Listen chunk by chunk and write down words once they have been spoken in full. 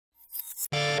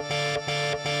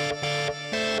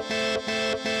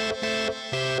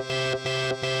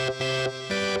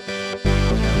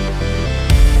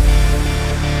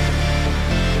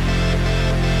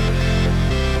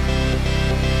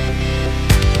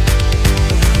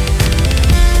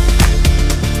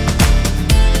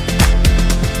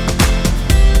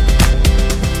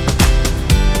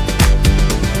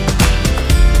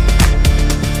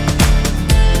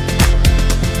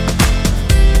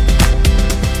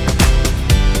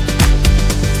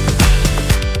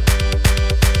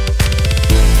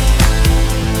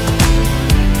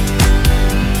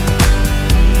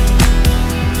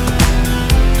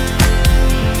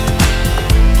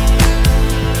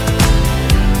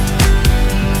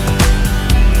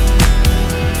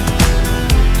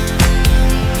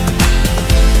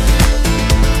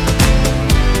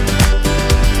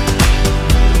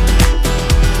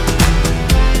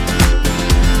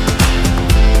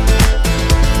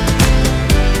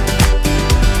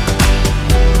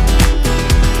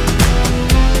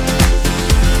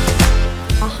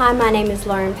Hi, my name is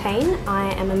Lauren Payne.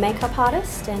 I am a makeup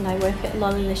artist and I work at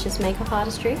LOLLILICIOUS makeup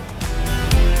artistry.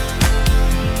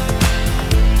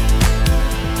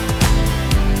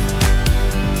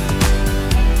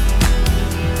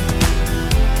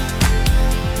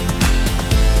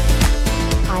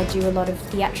 I do a lot of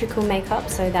theatrical makeup,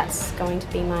 so that's going to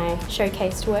be my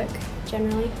showcased work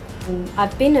generally.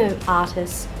 I've been an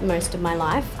artist most of my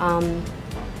life,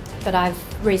 but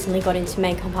I've recently got into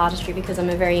makeup artistry because I'm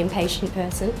a very impatient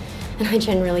person and I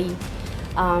generally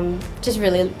just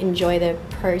really enjoy the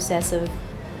process of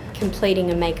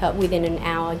completing a makeup within an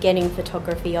hour, getting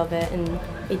photography of it and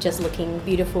it just looking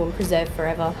beautiful and preserved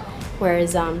forever.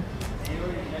 Whereas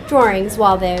drawings,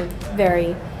 while they're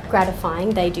very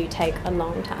gratifying, they do take a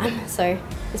long time. So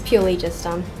it's purely just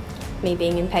me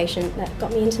being impatient that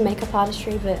got me into makeup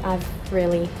artistry, but I've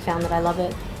really found that I love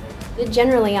it.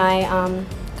 Generally I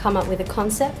come up with a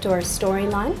concept or a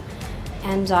storyline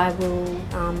and I will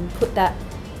put that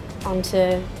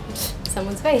onto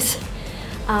someone's face.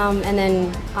 And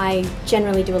then I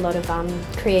generally do a lot of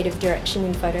creative direction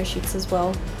in photo shoots as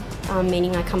well,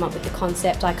 meaning I come up with the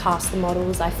concept, I cast the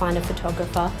models, I find a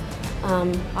photographer,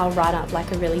 I'll write up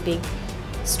like a really big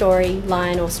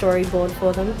storyline or storyboard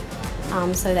for them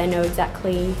so they know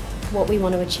exactly what we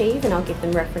want to achieve, and I'll give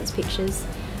them reference pictures.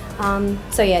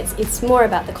 So yeah, it's more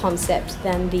about the concept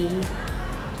than the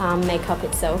makeup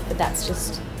itself, but that's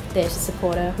just there to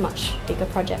support a much bigger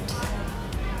project.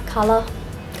 Colour,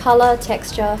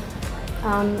 texture,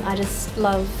 I just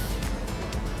love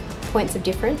points of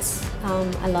difference.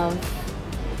 I love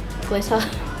glitter,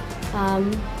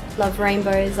 love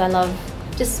rainbows, I love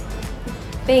just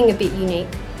being a bit unique,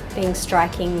 being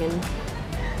striking and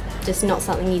just not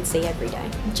something you'd see every day.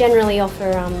 Generally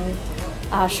offer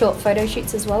short photo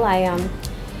shoots as well. I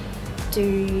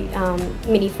do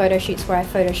mini photo shoots where I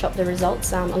Photoshop the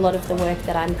results. A lot of the work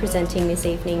that I'm presenting this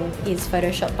evening is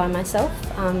Photoshopped by myself,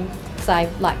 because I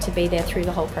like to be there through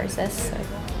the whole process, so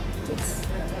it's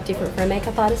different for a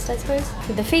makeup artist, I suppose.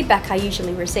 The feedback I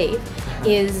usually receive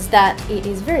is that it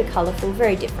is very colourful,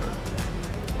 very different.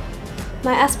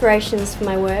 My aspirations for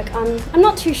my work, I'm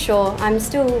not too sure. I'm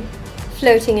still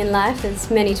floating in life, as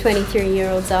many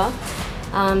 23-year-olds are.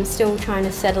 I'm still trying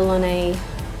to settle on a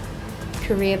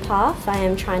career path. I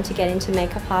am trying to get into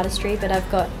makeup artistry, but I've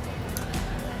got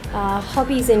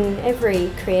hobbies in every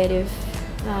creative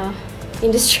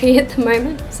industry at the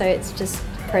moment, so it's just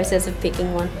a process of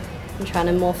picking one and trying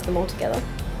to morph them all together.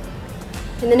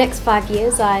 In the next 5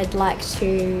 years I'd like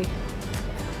to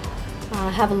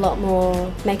have a lot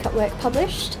more makeup work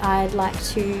published. I'd like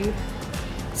to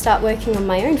start working on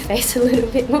my own face a little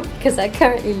bit more because I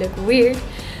currently look weird.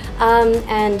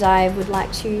 And I would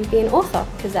like to be an author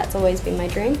because that's always been my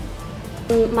dream.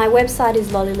 My website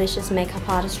is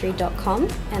LOLLILICIOUSmakeupartistry.com,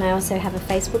 and I also have a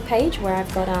Facebook page where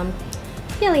I've got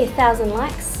nearly 1,000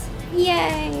 likes.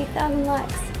 Yay, 1,000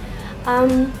 likes.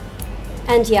 And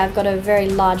yeah, I've got a very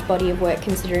large body of work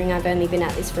considering I've only been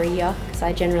at this for a year, because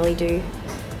I generally do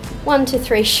 1 to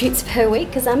 3 shoots per week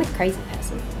because I'm a crazy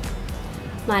person.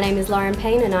 My name is Lauren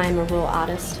Payne and I am a raw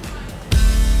artist.